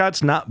spine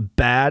shot's not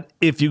bad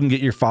if you can get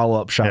your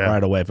follow-up shot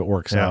right away if it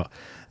works out.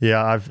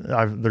 Yeah,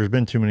 there's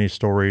been too many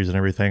stories and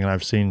everything, and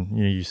I've seen,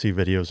 you see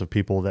videos of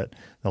people that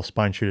they'll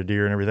spine shoot a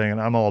deer and everything, and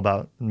I'm all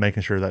about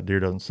making sure that deer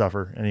doesn't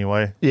suffer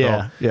anyway.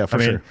 Yeah, for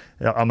sure.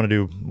 I'm going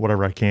to do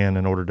whatever I can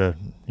in order to,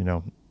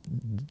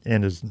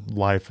 end his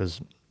life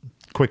as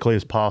quickly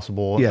as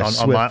possible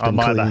on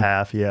my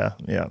behalf. Yeah.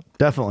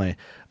 Definitely.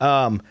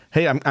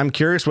 Hey, I'm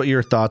curious what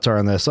your thoughts are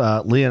on this.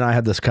 Lee and I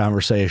had this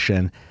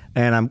conversation,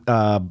 and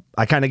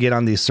I kind of get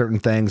on these certain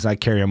things. I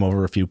carry them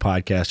over a few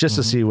podcasts just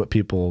to see what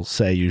people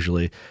say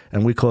usually.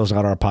 And we closed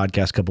out our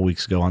podcast a couple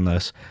weeks ago on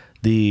this.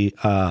 The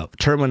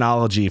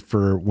terminology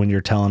for when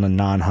you're telling a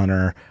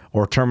non-hunter,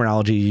 or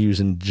terminology you use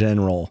in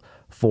general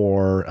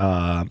for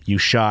you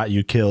shot,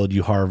 you killed,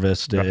 you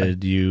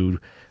harvested,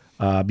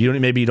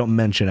 maybe you don't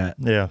mention it.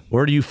 Yeah.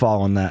 Where do you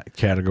fall in that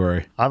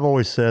category? I've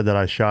always said that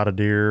I shot a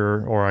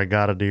deer or I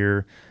got a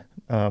deer.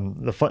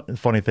 The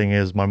funny thing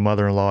is, my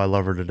mother-in-law, I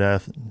love her to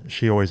death.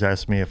 She always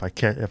asks me if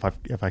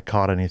I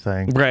caught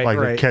anything,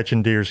 right.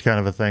 Catching deer's kind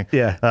of a thing.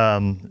 Yeah.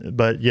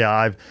 But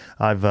yeah,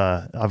 I've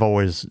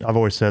always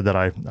said that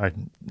I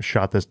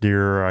shot this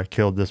deer or I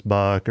killed this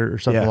buck or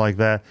something like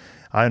that.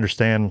 I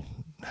understand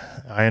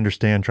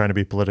trying to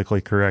be politically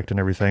correct and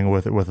everything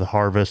with the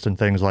harvest and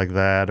things like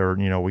that, or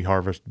we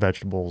harvest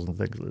vegetables and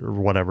things or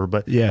whatever.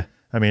 But yeah,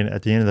 I mean,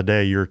 at the end of the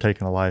day, you're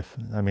taking a life.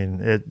 I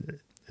mean,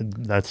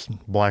 that's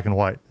black and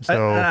white.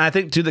 So I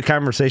think too, the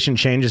conversation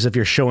changes if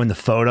you're showing the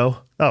photo.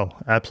 Oh,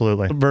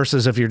 absolutely.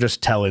 Versus if you're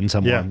just telling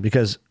someone,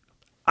 because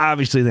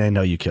obviously they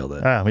know you killed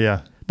it.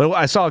 Yeah. But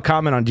I saw a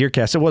comment on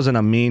Deercast. It wasn't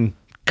a mean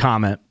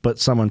comment, but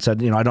someone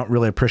said, I don't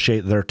really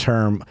appreciate their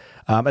term.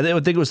 I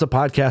think it was the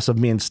podcast of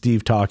me and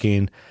Steve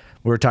talking.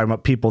 We were talking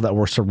about people that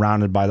we're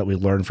surrounded by that we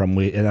learned from.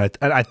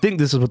 I think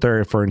this is what they're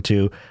referring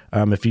to.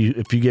 If you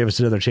gave us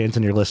another chance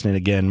and you're listening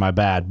again, my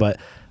bad. But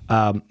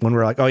when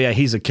we're like, oh yeah,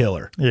 he's a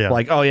killer. Yeah.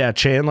 Like, oh yeah,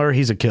 Chandler,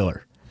 he's a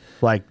killer.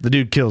 Like the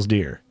dude kills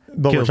deer.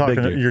 But you're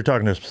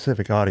talking to a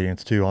specific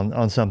audience too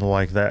on something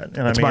like that.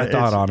 And that's my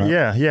thought on it.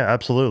 Yeah,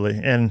 absolutely.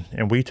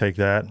 And we take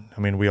that.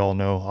 I mean, we all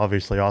know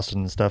obviously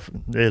Austin and stuff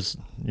is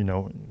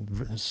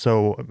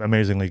so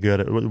amazingly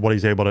good at what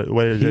he's able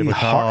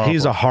to.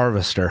 He's a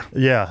harvester.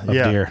 Yeah,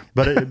 deer.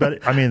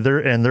 but I mean,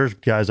 there's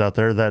guys out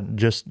there that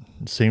just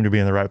seem to be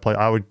in the right place.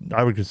 I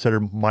would consider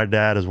my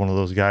dad as one of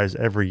those guys.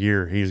 Every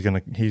year he's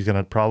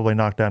gonna probably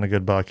knock down a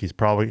good buck. He's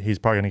probably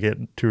gonna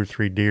get 2 or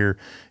 3 deer,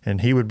 and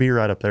he would be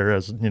right up there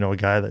as a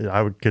guy that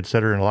I would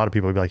consider, and a lot of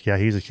people would be like, yeah,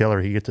 he's a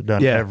killer. He gets it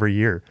done every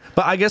year.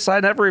 But I guess I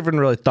never even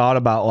really thought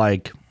about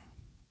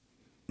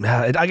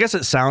I guess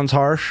it sounds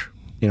harsh.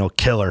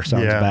 Killer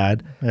sounds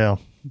bad. Yeah.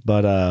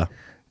 But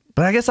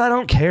I guess I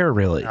don't care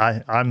really.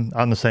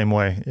 I'm the same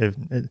way.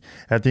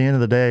 At the end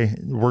of the day,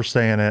 we're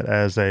saying it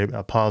as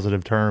a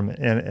positive term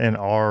in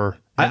our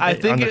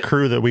the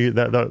crew that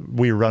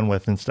we run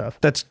with and stuff.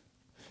 It's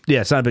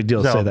not a big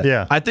deal to say that.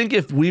 Yeah. I think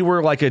if we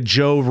were like a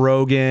Joe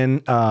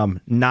Rogan,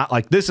 not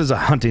like this is a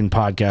hunting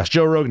podcast.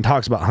 Joe Rogan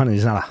talks about hunting.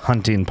 He's not a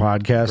hunting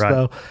podcast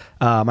though.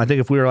 I think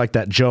if we were like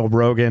that Joe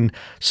Rogan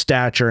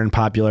stature and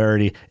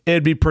popularity,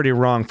 it'd be pretty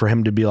wrong for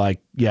him to be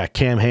like, yeah,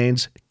 Cam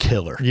Hanes,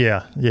 killer.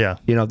 Yeah.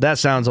 That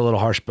sounds a little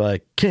harsh,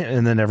 but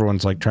and then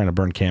everyone's like trying to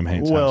burn Cam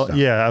Hanes. Well,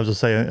 yeah, I was just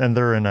saying, and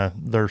they're in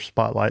their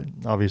spotlight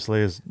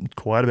obviously is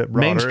quite a bit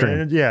broader.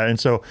 Mainstream. And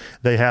so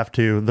they're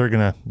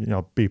gonna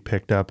be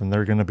picked up and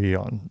they're gonna be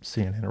on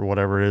CNN or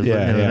whatever it is.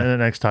 The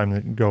next time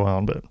they go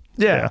on, but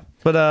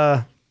but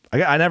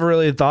I never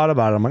really thought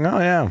about it. I'm like, oh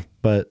yeah,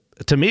 but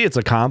to me, it's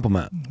a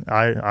compliment.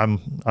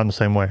 I'm the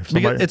same way.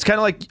 Because it's kind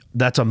of like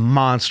that's a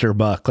monster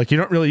buck. Like you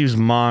don't really use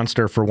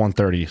monster for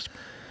 130s.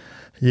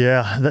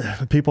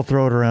 Yeah, people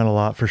throw it around a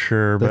lot for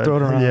sure. But throw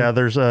it around. Yeah,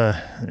 there's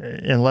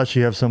unless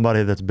you have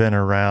somebody that's been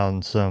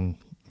around some,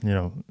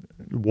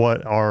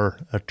 what are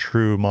a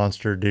true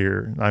monster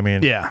deer? I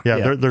mean,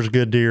 there's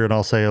good deer, and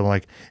I'll say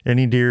like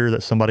any deer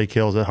that somebody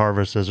kills at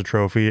harvest as a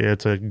trophy,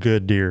 it's a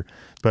good deer.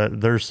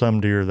 But there's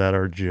some deer that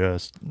are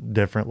just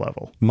different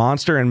level.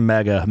 Monster and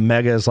mega.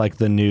 Mega is like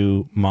the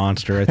new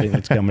monster. I think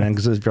that's coming in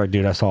because it's like,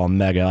 dude, I saw a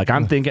mega. Like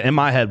I'm thinking in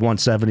my head,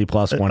 170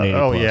 plus, 180.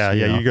 Oh plus, yeah.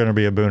 You're going to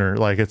be a booner.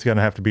 Like it's going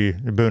to have to be a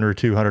booner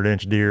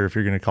 200-inch deer if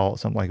you're going to call it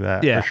something like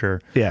that. Yeah, for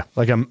sure. Yeah,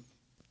 like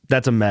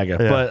that's a mega.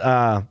 Yeah. But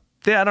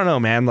I don't know,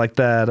 man. Like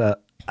that.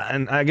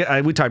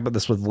 And we talked about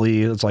this with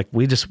Lee. It's like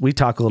we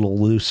talk a little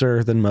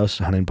looser than most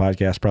hunting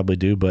podcasts probably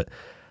do, but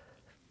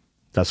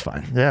that's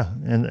fine. Yeah,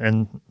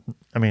 and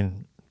I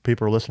mean,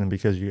 people are listening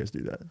because you guys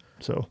do that.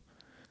 So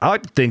I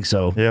like to think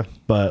so. Yeah.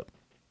 But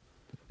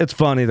it's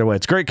fun either way.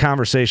 It's a great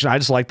conversation. I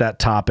just like that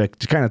topic.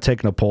 Just kind of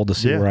taking a poll to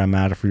see where I'm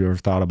at, if you ever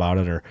thought about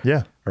it or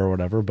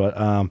whatever. But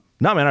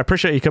no, man, I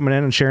appreciate you coming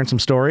in and sharing some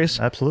stories.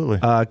 Absolutely.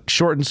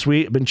 Short and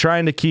sweet. I've been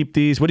trying to keep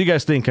these. What do you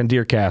guys think on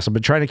Deercast? I've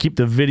been trying to keep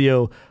the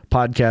video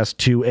podcast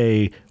to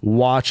a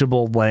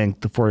watchable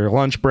length for your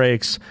lunch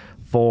breaks.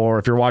 For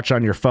if you're watching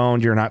on your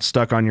phone, you're not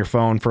stuck on your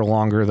phone for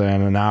longer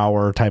than an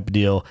hour type of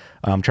deal.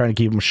 I'm trying to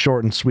keep them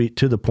short and sweet,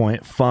 to the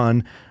point,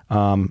 fun,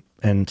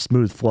 and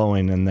smooth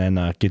flowing, and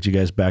then get you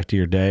guys back to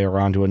your day or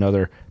on to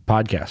another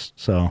podcast.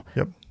 So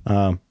yep.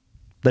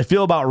 They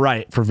feel about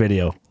right for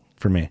video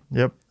for me.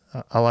 Yep.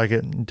 I like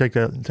it. Take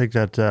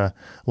that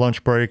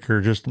lunch break,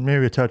 or just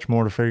maybe a touch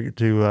more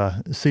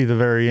to see the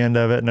very end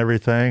of it and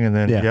everything, and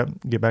then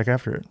get back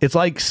after it. It's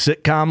like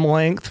sitcom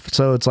length,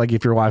 so it's like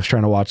if your wife's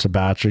trying to watch The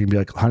Bachelor, you can be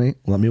like, "Honey,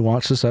 let me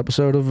watch this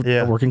episode of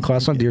Working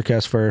Class on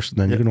Deercast first,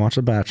 and then you can watch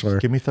The Bachelor."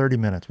 Just give me 30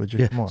 minutes, would you?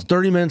 Yeah, Come on. It's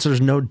 30 minutes.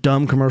 There's no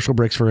dumb commercial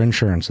breaks for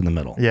insurance in the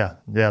middle. Yeah,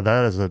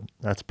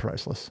 that's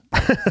priceless.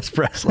 That's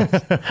priceless.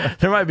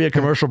 There might be a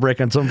commercial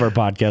break on some of our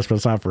podcasts, but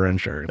it's not for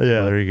insurance.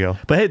 Yeah, there you go.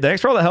 But hey,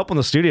 thanks for all the help in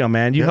the studio,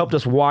 man. You helped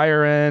us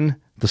wire in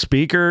the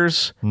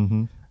speakers.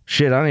 Mm-hmm.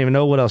 Shit, I don't even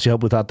know what else you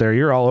helped with out there.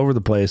 You're all over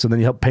the place. And then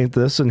you helped paint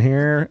this in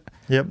here.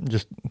 Yep.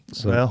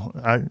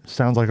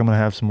 Sounds like I'm going to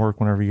have some work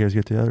whenever you guys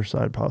get to the other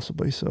side,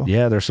 possibly. So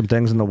yeah, there's some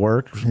things in the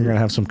works. We're going to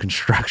have some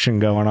construction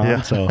going on.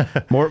 Yeah. So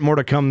more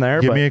to come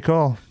there. Give me a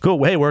call.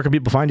 Cool. Hey, where can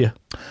people find you?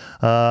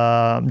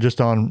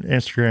 Just on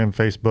Instagram,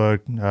 Facebook,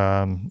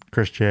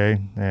 Chris J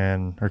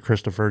or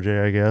Christopher J,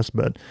 I guess.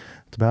 But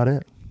that's about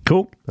it.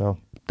 Cool. So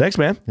thanks,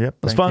 man. Yep.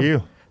 That's fun.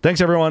 You. Thanks,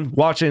 everyone,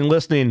 watching,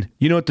 listening.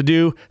 You know what to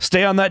do.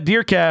 Stay on that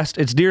Deercast.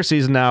 It's deer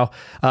season now.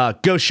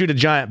 Go shoot a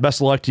giant.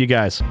 Best of luck to you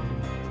guys.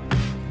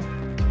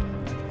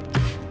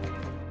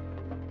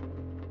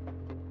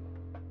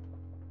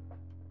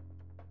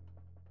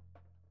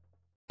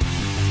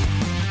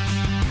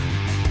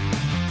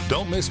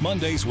 Don't miss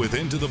Mondays with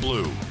Into the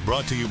Blue,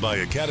 brought to you by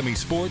Academy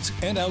Sports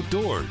and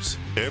Outdoors.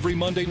 Every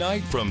Monday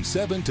night from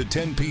 7 to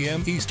 10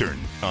 p.m. Eastern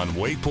on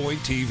Waypoint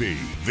TV,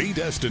 the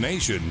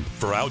destination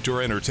for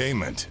outdoor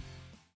entertainment.